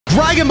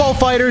Dragon Ball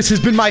FighterZ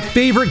has been my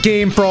favorite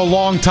game for a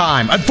long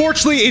time.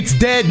 Unfortunately, it's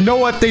dead.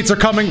 No updates are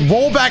coming.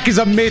 Rollback is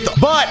a myth,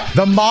 but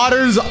the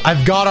modders,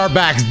 I've got our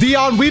backs.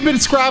 Dion, we've been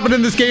scrapping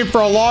in this game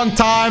for a long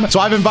time, so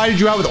I've invited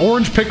you out with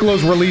Orange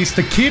Piccolo's release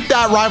to keep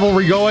that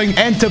rivalry going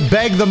and to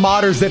beg the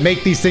modders that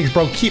make these things,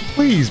 bro.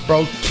 Please,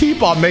 bro,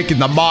 keep on making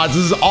the mods.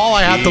 This is all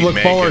I have to look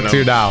forward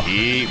to now.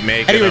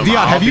 Anyway,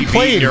 Dion, have you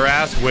played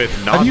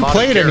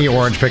any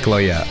Orange Piccolo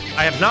yet?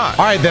 I have not.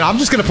 All right, then I'm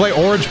just gonna play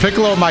Orange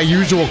Piccolo in my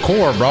usual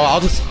core, bro.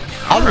 I'll just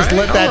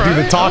let that do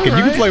the talking.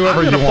 You can play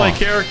whoever you want. I'm gonna play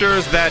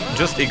characters that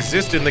just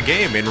exist in the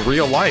game in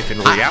real life, in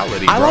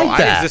reality, bro. I like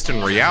that. I exist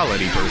in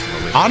reality,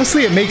 personally.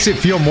 Honestly, it makes it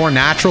feel more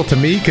natural to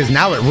me because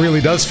now it really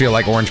does feel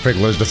like Orange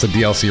Piccolo is just a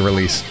DLC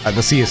release.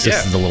 The C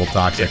assist is a little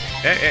toxic.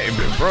 Hey,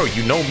 bro,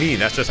 you know me.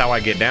 That's just how I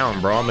get down,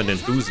 bro. I'm an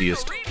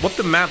enthusiast. What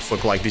the maps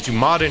look like? Did you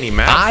mod any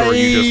maps, or are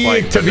you just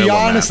like to be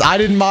honest, I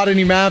didn't mod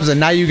any maps, and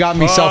now you got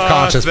me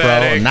self-conscious,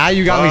 bro. Now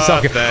you got me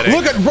self-conscious.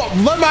 Look at, bro,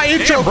 let my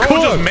intro cook.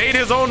 Bro just made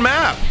his own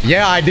map.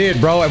 Yeah, I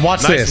did, bro. And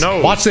watch this.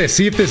 Watch this.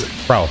 See if this,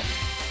 bro.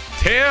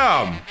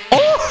 Damn.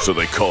 Oh. So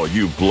they call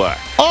you Black.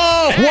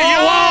 Oh,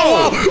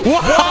 whoa,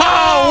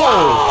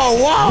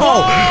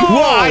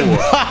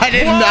 I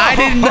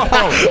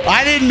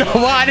didn't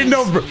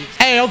know.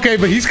 Hey, okay,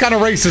 but he's kind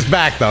of racist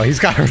back though. He's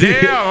kind of.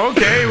 Damn.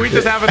 Okay, we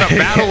just having a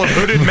battle of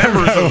hooded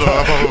members of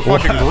a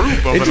fucking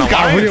group. It just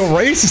got real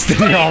racist in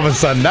here all of a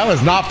sudden. That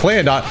was not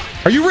planned on.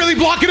 Are you really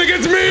blocking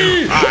against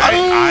me?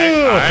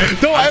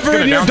 Don't ever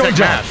in here. Don't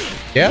jump.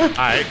 Yeah?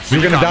 Alright. So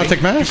you're gonna down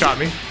tick mash? You caught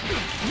me.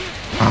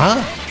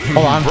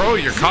 Hold on. Bro,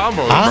 your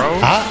combo, bro.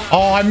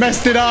 Oh, I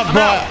messed it up,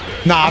 bro.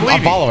 Nah,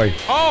 I'm following.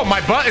 Oh, my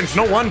buttons.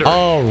 No wonder.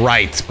 Oh,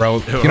 right,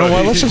 bro. You know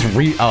what? Let's just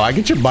Oh, I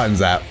get your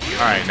buttons out.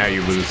 Alright, now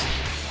you lose.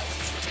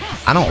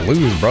 I don't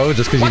lose, bro,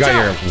 just because you got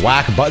your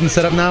whack button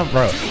set up now,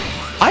 bro.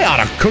 I ought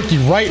to cook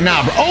you right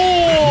now, bro.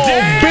 Oh,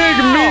 big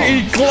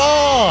meaty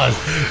claws.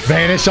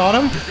 Vanish on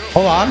him.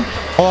 Hold on.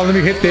 Let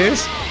me hit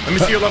this. Let me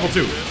see your level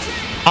 2.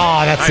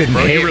 Oh, that's it,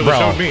 bro. You really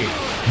showed me.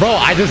 Bro,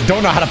 I just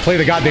don't know how to play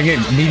the goddamn game.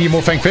 Medium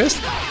Wolfang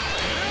Fist?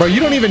 Bro, you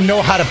don't even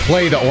know how to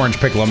play the Orange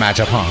Piccolo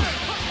matchup, huh?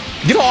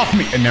 Get off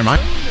me. Never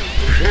mind.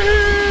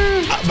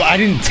 I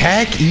didn't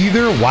tech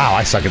either. Wow,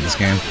 I suck at this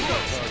game.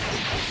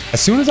 As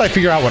soon as I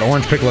figure out what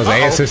Orange Piccolo's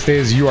A assist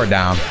is, you are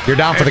down. You're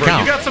down for the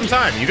count. You got some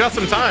time. You got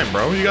some time,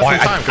 bro. You got some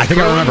time. I think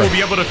I remember. We'll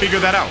be able to figure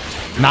that out.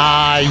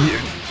 Nah,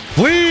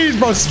 please,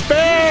 bro,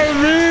 spare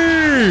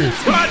me.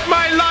 Cut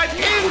my life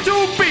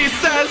into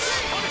pieces.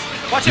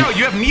 Watch out,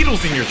 you have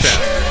needles in your chest.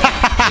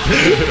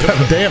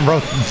 Damn, bro,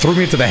 threw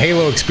me into the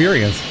Halo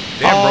experience.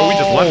 Damn, bro, we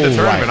just left the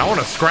tournament. I want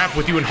to scrap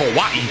with you in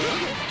Hawaii.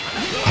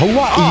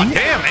 Hawaii? Oh,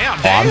 damn.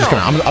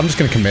 I'm just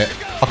gonna commit.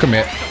 I'll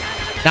commit.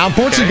 Now,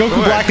 unfortunately,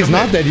 Goku Black is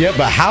not dead yet,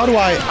 but how do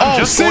I?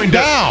 Oh, sit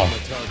down.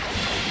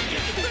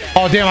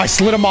 Oh, damn, I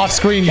slid him off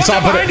screen. You saw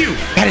behind you.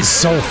 That is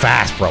so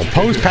fast, bro.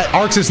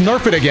 arcsys,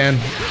 nerf it again.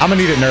 I'm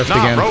gonna need it nerfed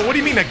again. Bro, what do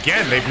you mean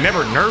again? They've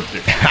never nerfed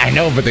it. I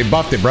know, but they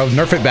buffed it, bro.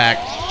 Nerf it back.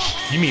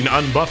 You mean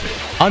unbuff it?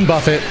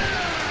 Unbuff it.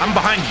 I'm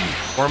behind you.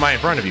 Or am I in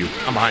front of you?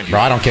 I'm behind you.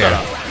 Bro, I don't care.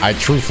 I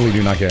truthfully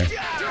do not care.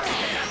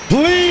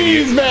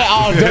 Please, man.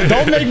 Oh,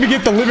 don't make me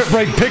get the Limit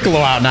Break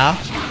Piccolo out now.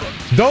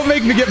 Don't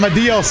make me get my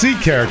DLC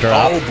character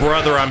out. Oh,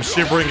 brother, I'm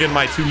shivering in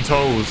my 2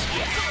 toes.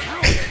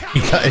 He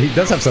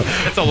does have some.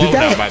 It's a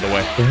loadout, by the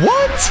way.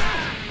 What?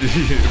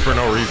 For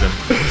no reason.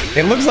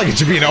 It looks like it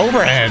should be an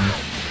overhead.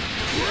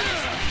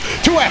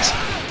 2x.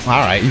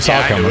 All right, you saw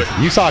it coming.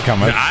 You saw it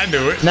coming. I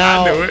knew it.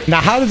 Now, I knew it. Now,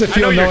 how does it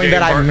feel knowing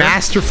that I partner.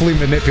 masterfully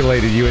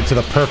manipulated you into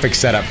the perfect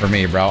setup for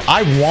me, bro?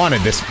 I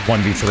wanted this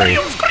 1v3.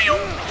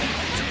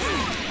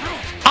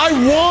 I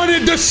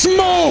wanted the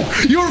smoke.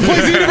 You ever play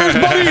Xenoverse,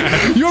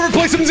 buddy? You ever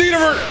play some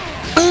Xenoverse?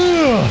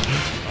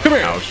 Come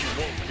here. Ouch.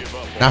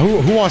 Now,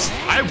 who wants?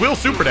 I will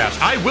super dash.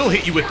 I will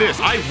hit you with this.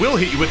 I will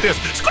hit you with this.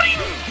 Scream!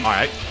 All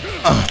right.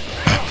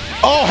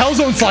 Oh,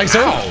 Hellzone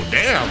Slicer. Oh,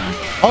 damn.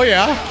 Oh,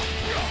 yeah.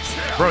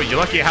 Bro, you're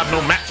lucky I have no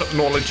matchup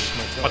knowledge.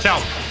 Watch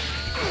out.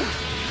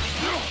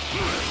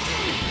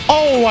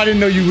 Oh, I didn't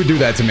know you would do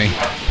that to me.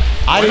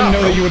 I didn't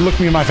know that you would look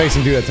me in my face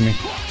and do that to me.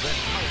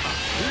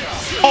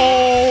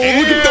 Oh,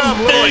 look at the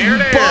big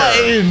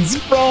buttons,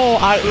 bro.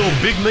 Little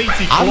big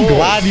matey claws. I'm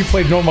glad you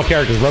played normal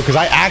characters, bro, because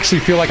I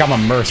actually feel like I'm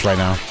immersed right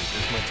now.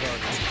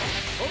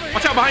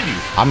 Watch out behind you.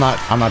 I'm not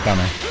down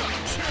there.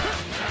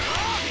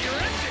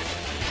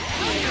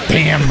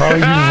 Damn, bro,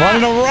 you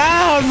running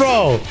around,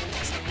 bro.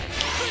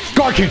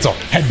 Guard cancel.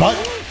 Headbutt.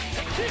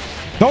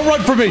 Don't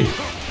run from me.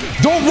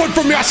 Don't run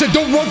from me. I said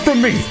don't run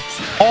from me.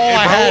 All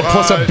I had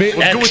plus a bit extra.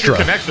 Let's go with your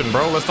connection,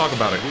 bro. Let's talk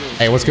about it.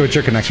 Hey, what's good with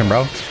your connection,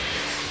 bro?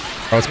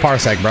 Bro, it's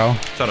Parsec, bro.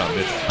 Shut up,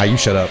 bitch. Ah, you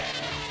shut up.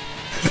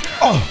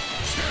 Oh,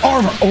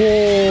 armor.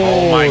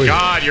 Oh my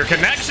God, your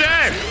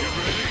connection.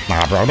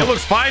 Nah, bro. It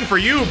looks fine for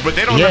you, but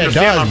they don't yeah,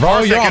 understand. It does, bro.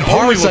 You're on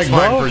Parsec,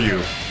 bro. For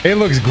you. It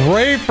looks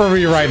great for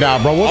me right now,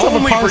 bro. What's up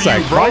with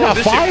Parsec, bro? I got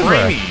this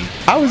fiber.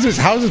 How is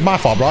this my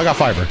fault, bro? I got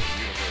fiber.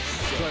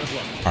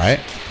 All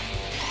right.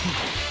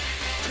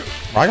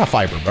 Bro, I got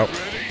fiber, bro.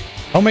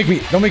 Don't make me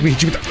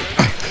hit you with the...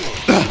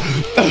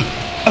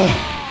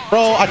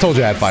 Bro, I told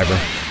you I had fiber.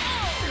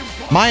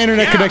 My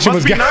internet connection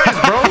was good. Nice,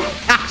 bro.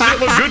 Shit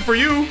look good for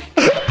you.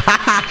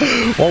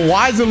 Well,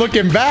 why is it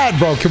looking bad,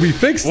 bro? Can we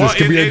fix this?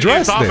 Can we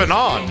address this? It's off and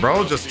on,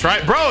 bro. Just try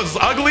it. Bro, it's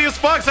ugly as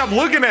fuck. Stop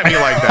looking at me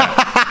like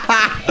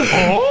that.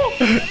 Oh.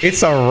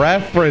 It's a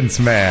reference,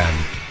 man.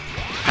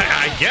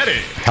 I get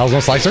it.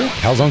 Hellzone Slicer?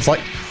 Hellzone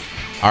Slicer?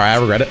 All right, I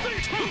regret it.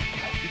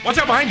 Watch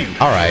out behind you.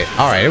 All right.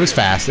 It was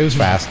fast. It was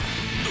fast.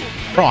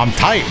 Bro, I'm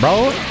tight,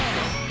 bro.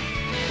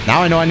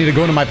 Now I know I need to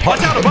go into my part.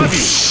 Watch out above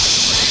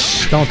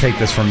you. Don't take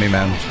this from me,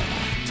 man.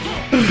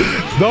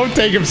 Don't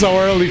take him so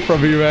early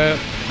from me, man.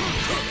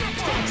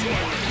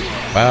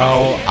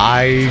 Well,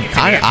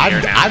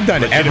 I've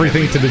done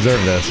everything to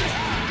deserve this.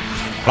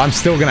 But I'm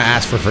still gonna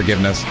ask for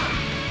forgiveness.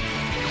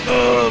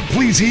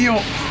 Please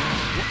heal.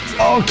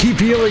 Oh, keep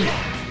healing.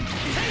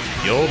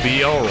 You'll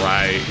be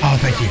alright. Oh,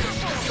 thank you.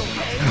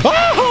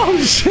 Oh,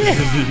 shit.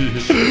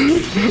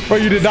 Bro,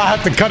 you did not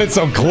have to cut it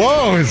so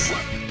close.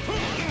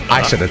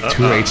 I should have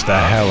 2H'd the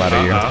hell out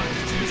of you.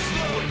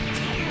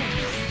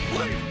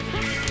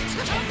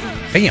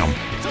 Bam.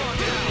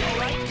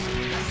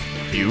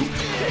 You.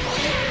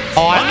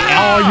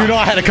 Oh, you know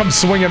I had to come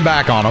swinging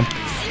back on him.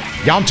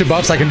 Yamcha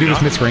buffs, I can do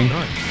this mid-screen.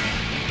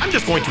 I'm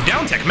just going to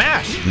down tech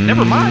mash.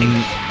 Never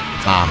mind.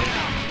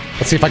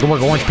 Let's see if I can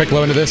work Orange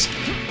Piccolo into this.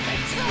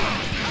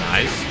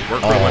 Nice.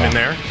 Work Krillin in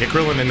there. Get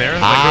Krillin in there.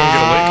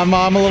 I'm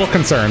a little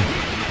concerned.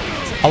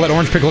 I'll let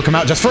Orange Piccolo come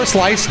out just for a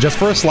slice. Just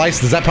for a slice.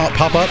 Does that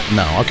pop up?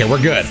 No. Okay,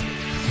 we're good.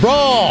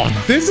 Bro,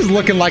 this is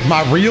looking like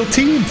my real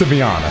team, to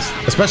be honest.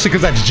 Especially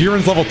because that's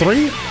Jiren's level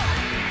 3.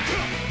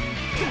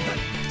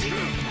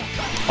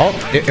 Oh,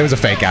 it was a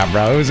fake out,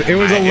 bro. It was a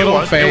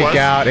little fake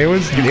out. It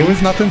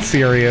was nothing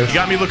serious. You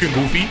got me looking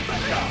goofy.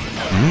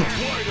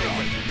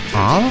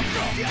 Huh?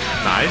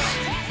 Nice.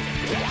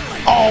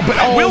 Oh, but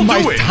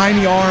my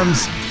tiny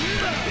arms.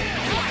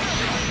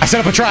 I set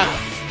up a trap.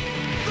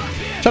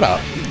 Shut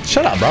up.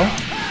 Shut up, bro.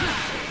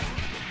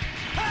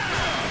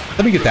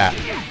 Let me get that.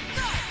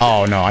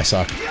 Oh, no, I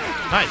suck.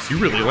 Nice. You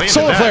really landed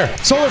Solar that. flare.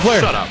 Solar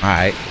flare. Shut up. All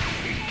right.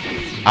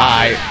 All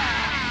right.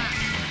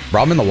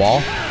 Bro, I'm in the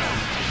wall.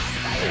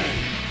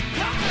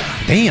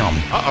 Damn.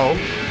 Uh-oh.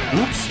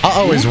 Oops.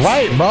 Uh-oh is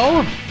right,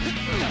 bro.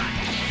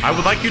 I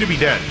would like you to be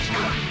dead.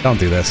 Don't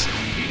do this.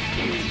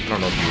 I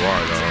don't know if you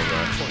are, though.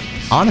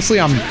 But... Honestly,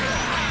 I'm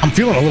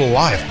feeling a little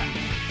alive.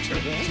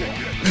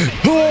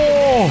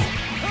 Oh!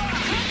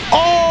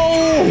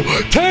 Oh!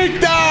 Take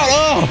that!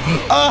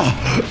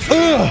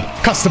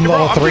 Custom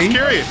level 3. I'm just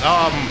curious.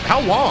 How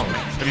long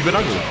have you been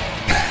ugly?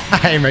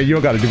 Hey, man, you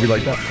don't gotta do me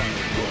like that.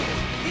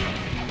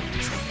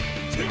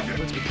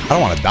 I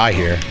don't want to die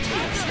here.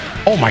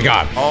 Oh my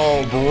god.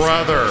 Oh,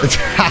 brother.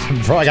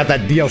 Bro, I got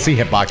that DLC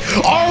hitbox.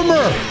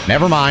 Armor!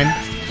 Never mind.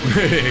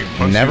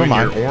 Never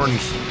mind.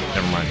 Orange.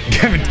 Never mind.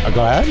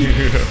 Go ahead.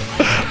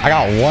 I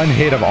got one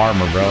hit of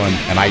armor, bro,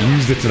 and I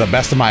used it to the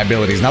best of my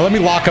abilities. Now let me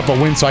lock up a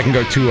win so I can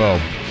go 2-0.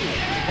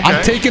 Okay.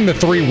 I'm taking the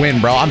 3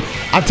 win, bro.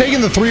 I'm taking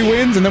the 3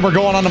 wins, and then we're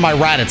going on to my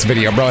Raditz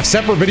video, bro. A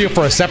separate video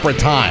for a separate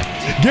time.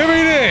 Give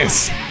me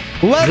this.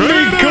 Let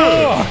me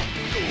cook.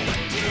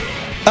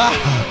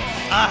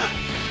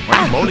 Why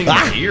are you moaning in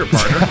my ear,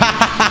 partner?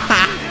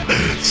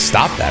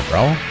 Stop that,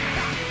 bro.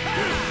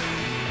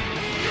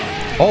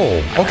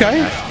 Oh,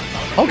 okay.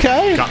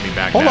 Okay. Got me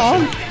back. Hold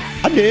on.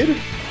 I did.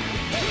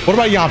 What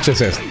about Yamcha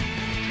assist?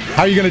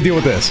 How are you going to deal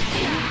with this?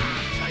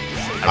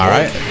 All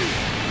right.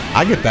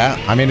 I get that.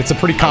 I mean, it's a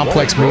pretty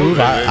complex move.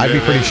 I'd be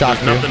pretty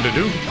shocked. There's nothing to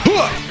do.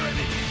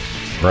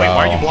 Bro. Wait,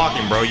 why are you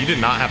blocking, bro? You did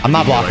not have to. I'm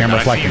not blocking. I'm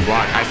reflecting.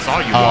 I saw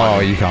you blocking.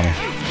 Oh, you coming.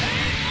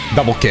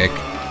 Double kick.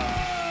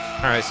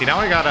 All right, see, now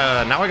I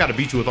gotta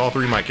beat you with all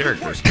 3 of my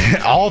characters.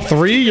 All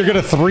 3? You're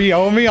gonna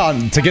 3-0 me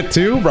to get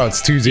 2? Bro,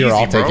 it's 2-0.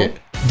 I'll take it.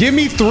 Give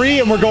me 3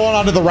 and we're going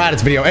on to the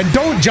Raditz video. And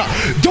don't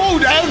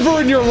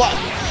ever in your life.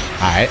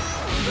 All right.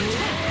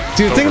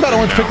 See, the thing about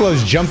Orange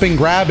Piccolo's jumping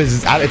grab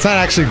is it's not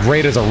actually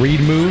great as a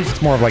read move.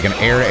 It's more of like an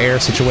air-to-air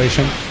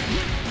situation.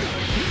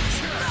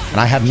 And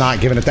I have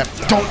not given it that.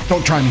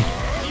 Don't try me.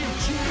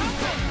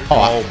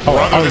 Oh,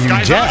 brother, this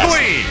guy's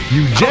ugly.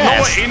 You I don't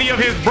know what any of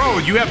his, bro.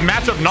 You have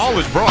matchup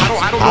knowledge, bro.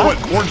 I don't know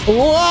what Orange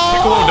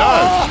Piccolo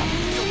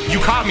does. You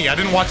caught me. I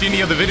didn't watch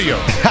any of the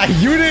videos.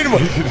 You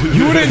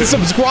didn't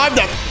subscribe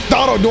to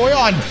Dotodoya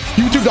on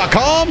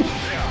YouTube.com.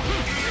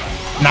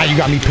 Now you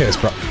got me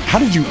pissed, bro. How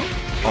did you?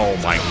 Oh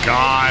my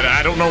God!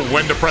 I don't know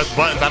when to press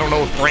buttons. I don't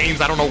know frames.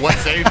 I don't know what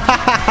save.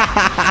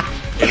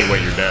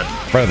 Anyway, you're dead,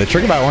 bro. The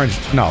trick about Orange?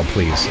 No,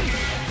 please.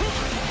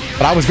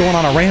 But I was going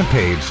on a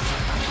rampage.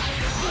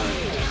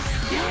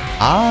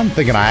 I'm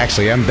thinking I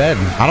actually am dead.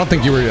 I don't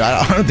think you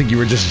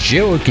were just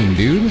joking,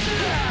 dude.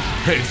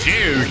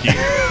 Joking.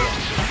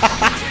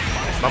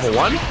 Level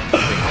 1? I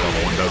think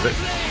level 1 does it.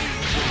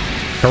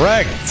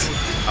 Correct.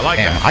 I like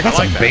that. I got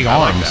some big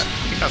arms.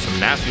 You got some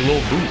nasty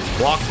little boots,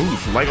 block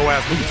boots, Lego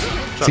ass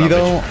boots. See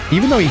though,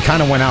 even though he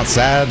kind of went out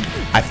sad,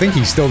 I think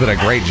he still did a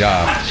great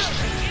job.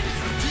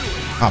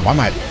 Oh, why am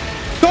I?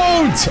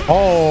 Don't!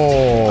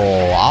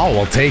 Oh, I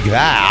will take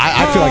that.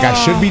 I feel like I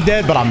should be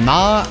dead, but I'm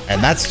not,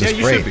 and that's just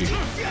great. Should be.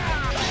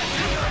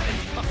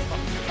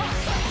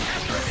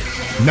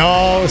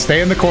 No,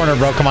 stay in the corner,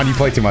 bro. Come on, you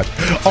play too much.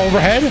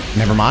 Overhead?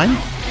 Never mind.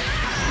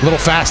 Little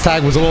fast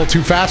tag was a little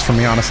too fast for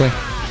me, honestly.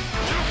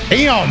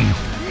 Damn!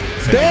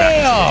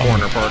 Damn!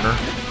 Corner, partner.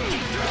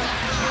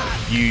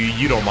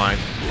 You don't mind.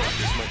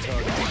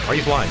 Are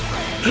you flying?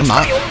 I'm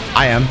not.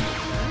 I am.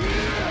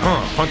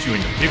 Punch you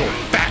in your big old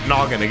fat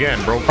noggin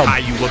again, bro.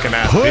 Caillou looking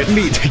ass Put bitch.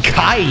 me to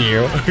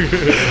Caillou.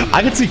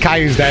 I can see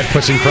Caillou's dad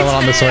pushing Krillin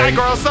on the swing. I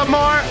grow some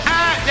more.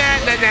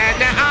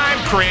 I'm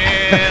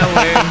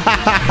Krillin.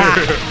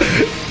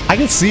 I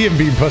can see him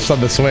being pushed on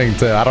the swing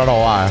too. I don't know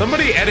why.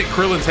 Somebody edit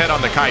Krillin's head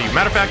on the Caillou.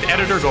 Matter of fact,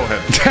 editor, go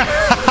ahead.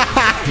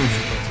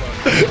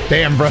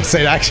 Damn, bro.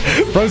 Said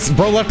actually,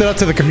 bro left it up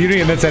to the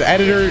community and then said,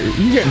 "Editor,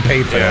 you getting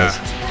paid for this?"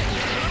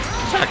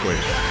 Exactly.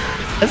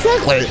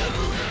 Exactly.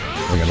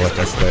 We're gonna let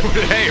this fit.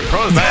 Hey,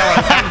 bro, is that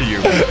how I to you?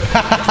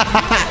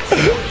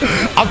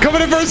 I'm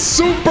coming in for a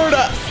super.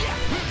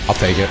 I'll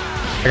take it.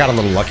 I got a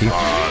little lucky.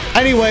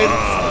 Anyway,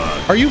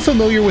 are you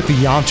familiar with the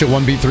Yamcha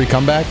 1v3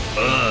 comeback?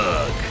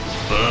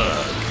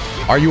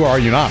 Are you or are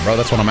you not, bro?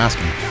 That's what I'm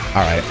asking.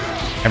 All right.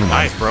 Never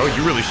mind. Nice, bro.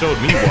 You really showed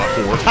me what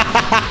for.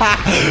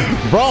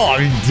 Bro, I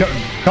mean,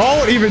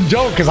 don't even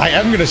joke, because I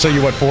am going to show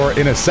you what for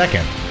in a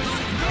second.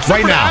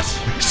 Right now.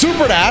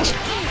 Super dash.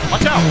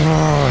 Watch out.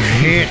 Oh,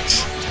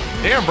 hit.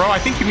 Damn, bro. I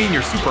think you mean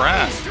your super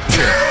ass.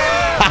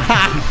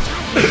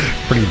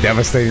 Pretty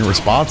devastating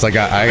response. I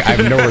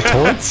have no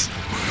retorts.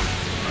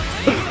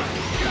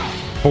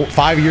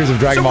 5 years of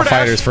Dragon Ball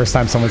FighterZ, first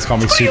time someone's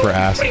called me super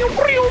ass.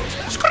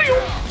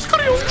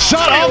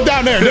 Shut up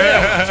down there.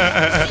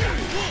 Damn.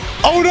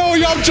 Oh no,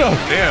 Yamcha!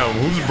 Damn,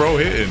 who's bro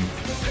hitting?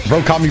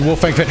 Bro caught me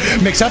Wolfang fit.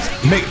 Mix up.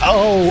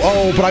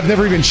 But I've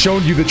never even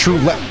shown you the true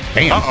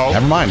Damn.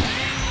 Never mind.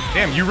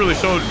 Damn, you really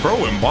showed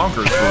bro in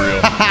bonkers for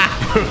real.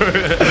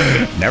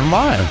 Never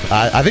mind.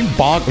 I think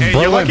bro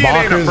and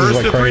bonkers is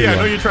like crazy. I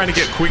know you're trying to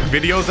get quick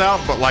videos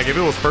out, but like if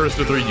it was first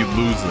to 3, you'd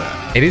lose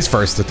that. It is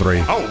first to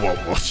 3. Oh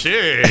well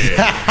shit.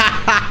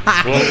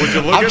 Well, would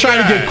you look I'm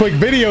trying to get quick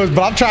videos,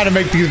 but I'm trying to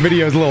make these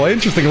videos a little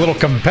interesting, a little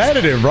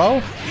competitive,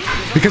 bro.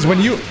 Because when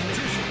you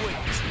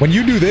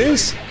do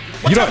this,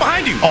 What's up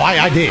behind you? Oh,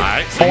 I did.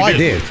 Right, so I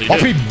did.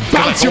 Watch me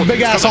bounce your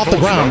big ass off the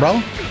ground,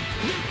 bro.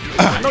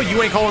 I know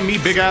you ain't calling me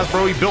big ass,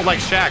 bro. You built like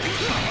Shaq.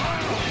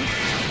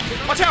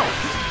 Watch out.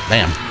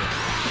 Damn.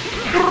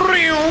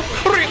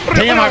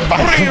 Damn,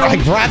 I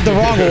grabbed the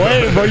wrong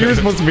way, bro. You were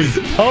supposed to be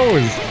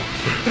posed.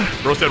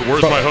 Bro said,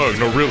 where's my hug?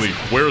 No, really,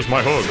 where's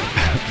my hug?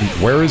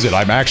 Where is it?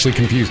 I'm actually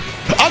confused.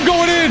 I'm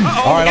going in.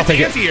 All right, I'll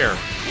take it. Anti-air.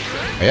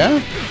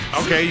 Yeah?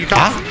 Okay, you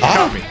caught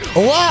me.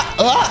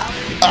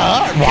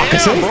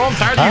 Rocket Yeah, bro, I'm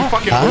tired of you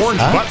fucking orange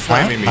butt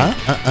slamming me.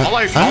 All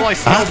I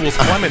smelled was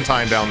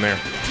Clementine down there.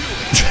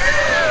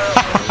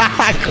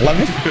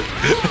 Clement?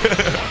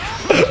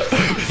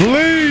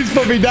 Please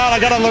put me down. I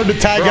gotta learn to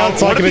tag out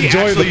so I can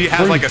enjoy the.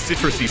 Has like a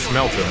citrusy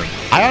smell to him.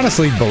 I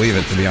honestly believe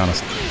it, to be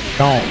honest.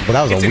 Don't. But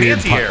that was a weird.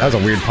 That was a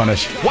weird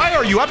punish. Why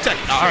are you upset?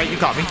 All right, you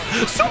caught me.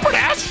 Super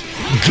dash.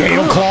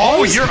 Gale claws.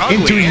 Oh, you're ugly.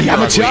 Into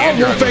Yamcha.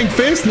 Wolfang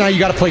fist. Now you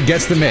gotta play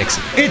guess the mix.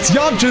 It's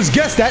Yamcha's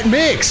guess that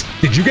mix.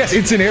 Did you guess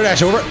instant air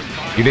dash over?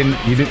 You didn't.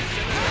 You didn't.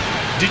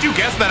 Did you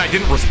guess that I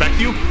didn't respect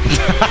you?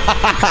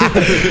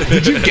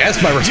 Did you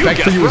guess my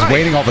respect for you was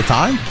waning all the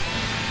time?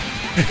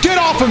 Get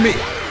off of me!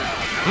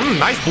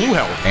 Nice blue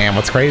health. And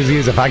what's crazy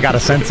is if I got a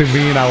sensu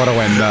bean, I would have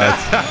went nuts.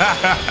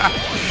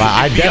 But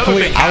I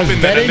was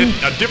betting.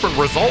 A different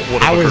result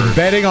would I have was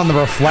betting on the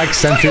reflect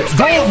sensu.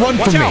 Don't run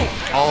from me!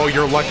 Oh,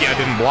 you're lucky I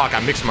didn't block.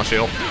 I mixed my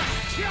shell.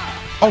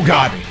 Oh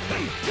God!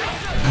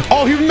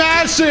 Oh, he's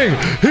mashing!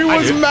 He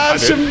was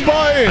mashing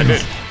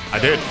buttons. I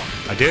did.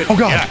 Oh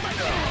God! Yeah.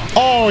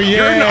 Oh yeah!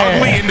 You're an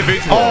ugly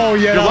individual. Oh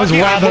yeah, that was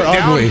rather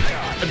ugly.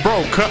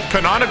 Bro,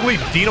 canonically,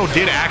 Dino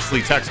did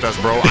actually text us,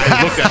 bro.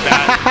 I looked at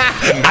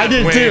that. I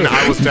did too.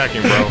 I was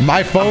texting, bro.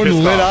 My phone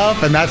lit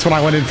up, and that's when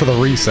I went in for the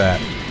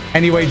reset.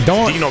 Anyway,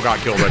 Dino got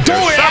killed right there.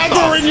 Don't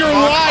ever in your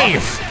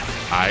life,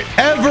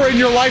 ever in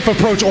your life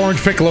approach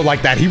Orange Piccolo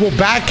like that. He will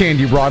backhand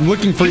you, bro. I'm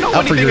looking for your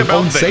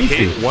own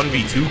safety.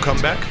 1v2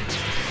 comeback?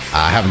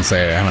 I haven't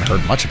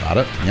heard much about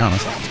it, to be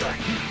honest.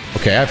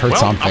 Okay, I've heard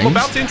some things. I'm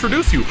about to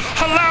introduce you.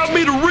 Allow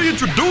me to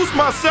reintroduce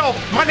myself.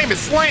 My name is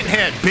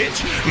Slanthead,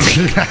 bitch.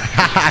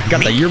 I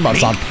got the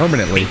earmuffs on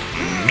permanently.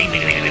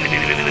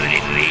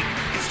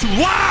 It's too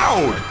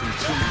loud.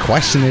 The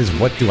question is,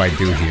 what do I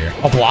do here?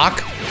 A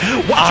block?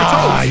 Watch your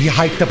toes. He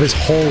hiked up his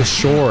whole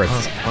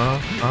shorts.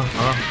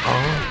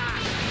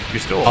 You're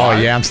still alive. Oh,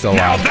 yeah, I'm still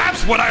alive. Now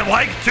that's what I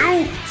like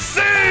to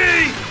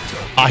see.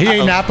 He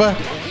ain't Nappa.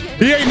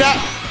 He ain't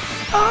Nappa.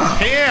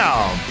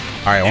 Damn.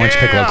 All right, Orange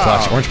Piccolo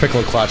clutch. Orange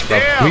Piccolo clutch, bro.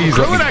 Damn, please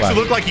let me Krillin actually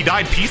looked like he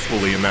died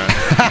peacefully in that.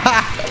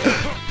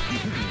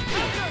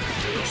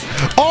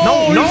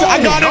 I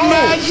got him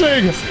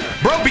mashing.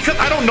 Bro, because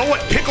I don't know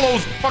what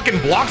Piccolo's fucking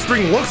block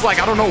string looks like.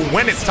 I don't know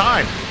when it's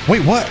time.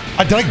 Wait, what?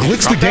 Did I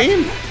glitch the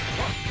game?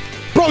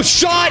 Bro,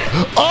 shot!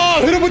 Oh,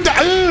 hit him with the...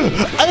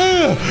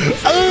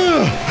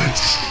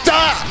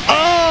 Stop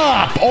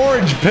up!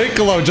 Orange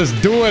Piccolo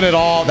just doing it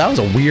all. That was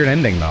a weird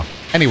ending, though.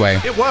 Anyway.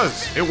 It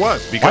was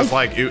because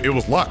like it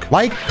was luck.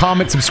 Like,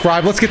 comment,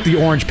 subscribe. Let's get the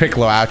Orange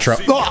Piccolo outro.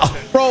 Ugh,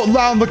 bro,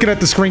 now I'm looking at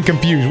the screen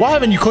confused. Why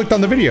haven't you clicked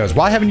on the videos?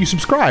 Why haven't you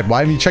subscribed? Why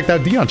haven't you checked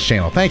out Dion's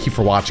channel? Thank you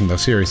for watching, though.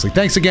 Seriously.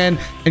 Thanks again,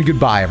 and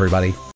goodbye, everybody.